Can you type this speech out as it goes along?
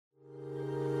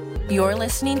You're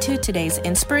listening to today's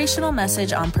inspirational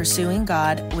message on pursuing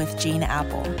God with Gene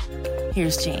Apple.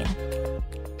 Here's Gene.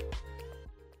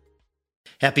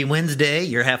 Happy Wednesday.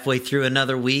 You're halfway through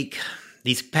another week.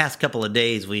 These past couple of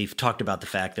days, we've talked about the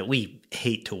fact that we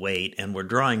hate to wait, and we're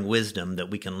drawing wisdom that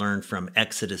we can learn from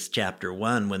Exodus chapter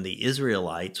 1 when the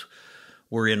Israelites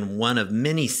were in one of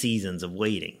many seasons of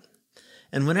waiting.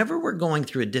 And whenever we're going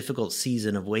through a difficult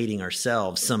season of waiting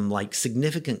ourselves, some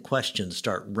significant questions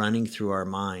start running through our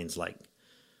minds like,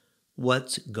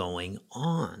 what's going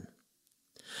on?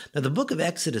 Now, the book of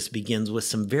Exodus begins with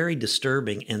some very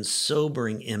disturbing and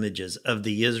sobering images of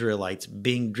the Israelites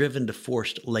being driven to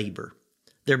forced labor.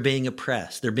 They're being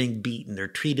oppressed, they're being beaten, they're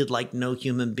treated like no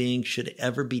human being should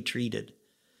ever be treated.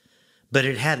 But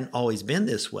it hadn't always been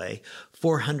this way.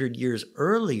 400 years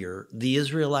earlier, the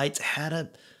Israelites had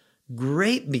a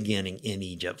great beginning in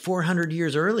Egypt. 400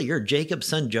 years earlier, Jacob's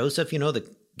son Joseph,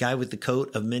 the guy with the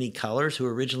coat of many colors who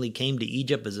originally came to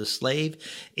Egypt as a slave,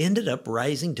 ended up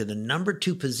rising to the number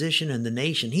 2 position in the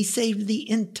nation. He saved the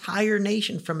entire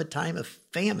nation from a time of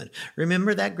famine.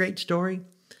 Remember that great story?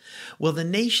 Well, the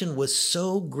nation was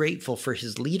so grateful for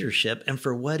his leadership and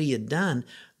for what he had done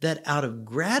that out of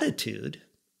gratitude,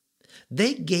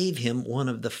 they gave him one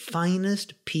of the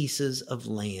finest pieces of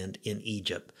land in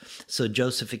Egypt. So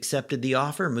Joseph accepted the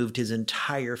offer, moved his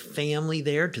entire family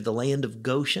there to the land of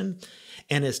Goshen.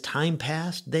 And as time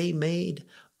passed, they made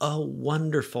a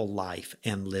wonderful life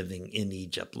and living in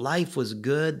Egypt. Life was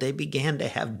good. They began to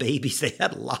have babies. They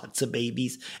had lots of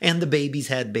babies, and the babies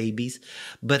had babies.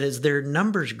 But as their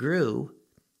numbers grew,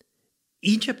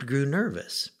 Egypt grew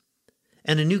nervous.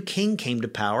 And a new king came to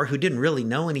power who didn't really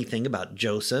know anything about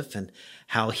Joseph and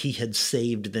how he had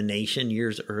saved the nation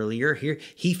years earlier. Here,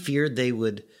 he feared they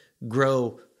would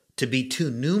grow to be too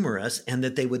numerous and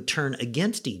that they would turn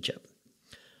against Egypt.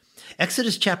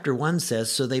 Exodus chapter 1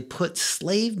 says, so they put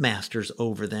slave masters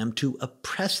over them to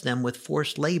oppress them with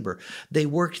forced labor. They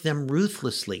worked them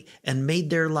ruthlessly and made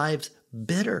their lives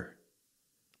bitter.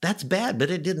 That's bad,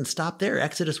 but it didn't stop there.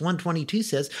 Exodus 1:22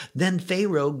 says, then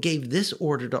Pharaoh gave this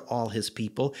order to all his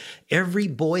people, every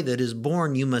boy that is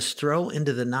born you must throw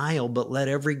into the Nile, but let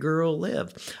every girl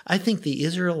live. I think the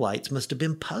Israelites must have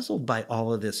been puzzled by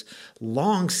all of this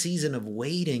long season of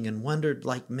waiting and wondered,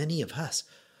 like many of us,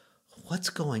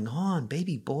 what's going on?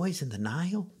 Baby boys in the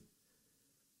Nile?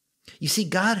 You see,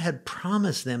 God had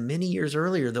promised them many years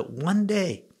earlier that one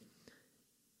day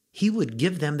he would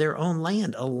give them their own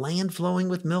land, a land flowing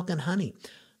with milk and honey.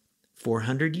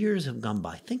 400 years have gone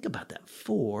by. Think about that.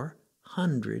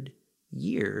 400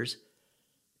 years,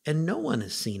 and no one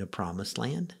has seen a promised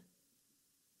land.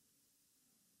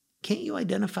 Can't you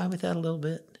identify with that a little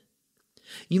bit?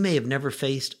 You may have never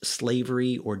faced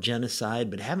slavery or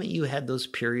genocide, but haven't you had those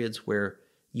periods where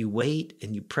you wait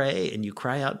and you pray and you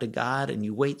cry out to God and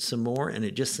you wait some more and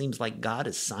it just seems like God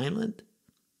is silent?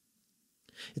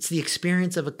 It's the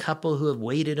experience of a couple who have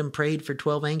waited and prayed for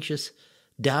 12 anxious,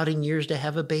 doubting years to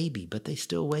have a baby, but they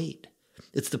still wait.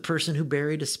 It's the person who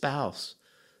buried a spouse,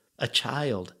 a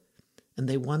child, and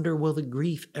they wonder, will the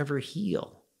grief ever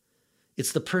heal?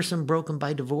 It's the person broken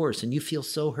by divorce, and you feel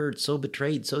so hurt, so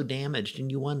betrayed, so damaged,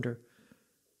 and you wonder,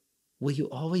 will you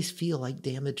always feel like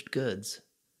damaged goods?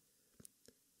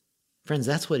 Friends,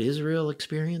 that's what Israel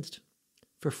experienced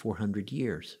for 400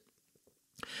 years.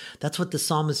 That's what the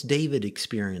psalmist David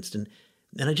experienced. And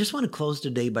I just want to close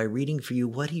today by reading for you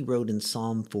what he wrote in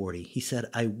Psalm 40. He said,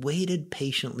 I waited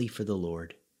patiently for the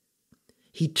Lord.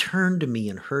 He turned to me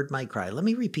and heard my cry. Let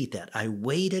me repeat that. I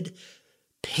waited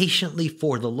patiently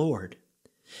for the Lord.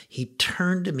 He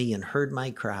turned to me and heard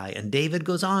my cry. And David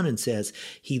goes on and says,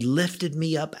 he lifted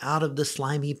me up out of the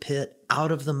slimy pit,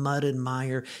 out of the mud and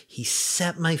mire. He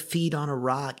set my feet on a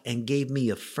rock and gave me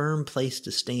a firm place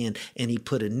to stand. And he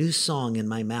put a new song in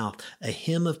my mouth, a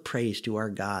hymn of praise to our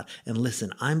God. And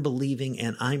listen, I'm believing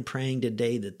and I'm praying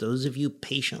today that those of you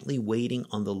patiently waiting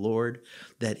on the Lord,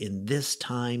 that in this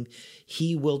time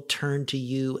he will turn to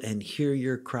you and hear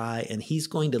your cry. And he's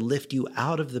going to lift you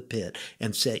out of the pit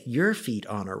and set your feet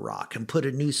on a rock and put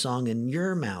a new song in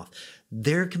your mouth.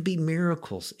 There can be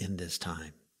miracles in this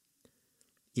time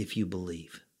if you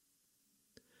believe.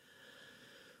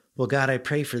 Well, God, I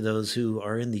pray for those who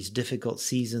are in these difficult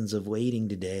seasons of waiting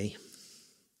today,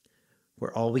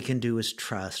 where all we can do is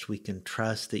trust. We can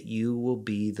trust that you will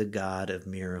be the God of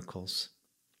miracles.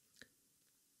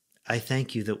 I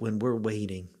thank you that when we're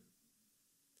waiting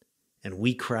and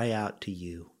we cry out to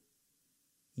you,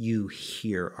 you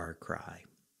hear our cry.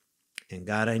 And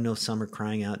God, I know some are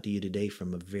crying out to you today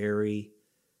from a very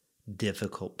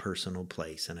difficult personal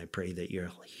place. And I pray that you'll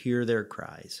hear their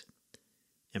cries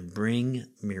and bring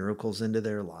miracles into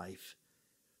their life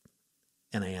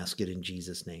And I ask it in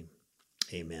Jesus' name.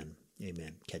 Amen.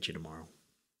 Amen. Catch you tomorrow.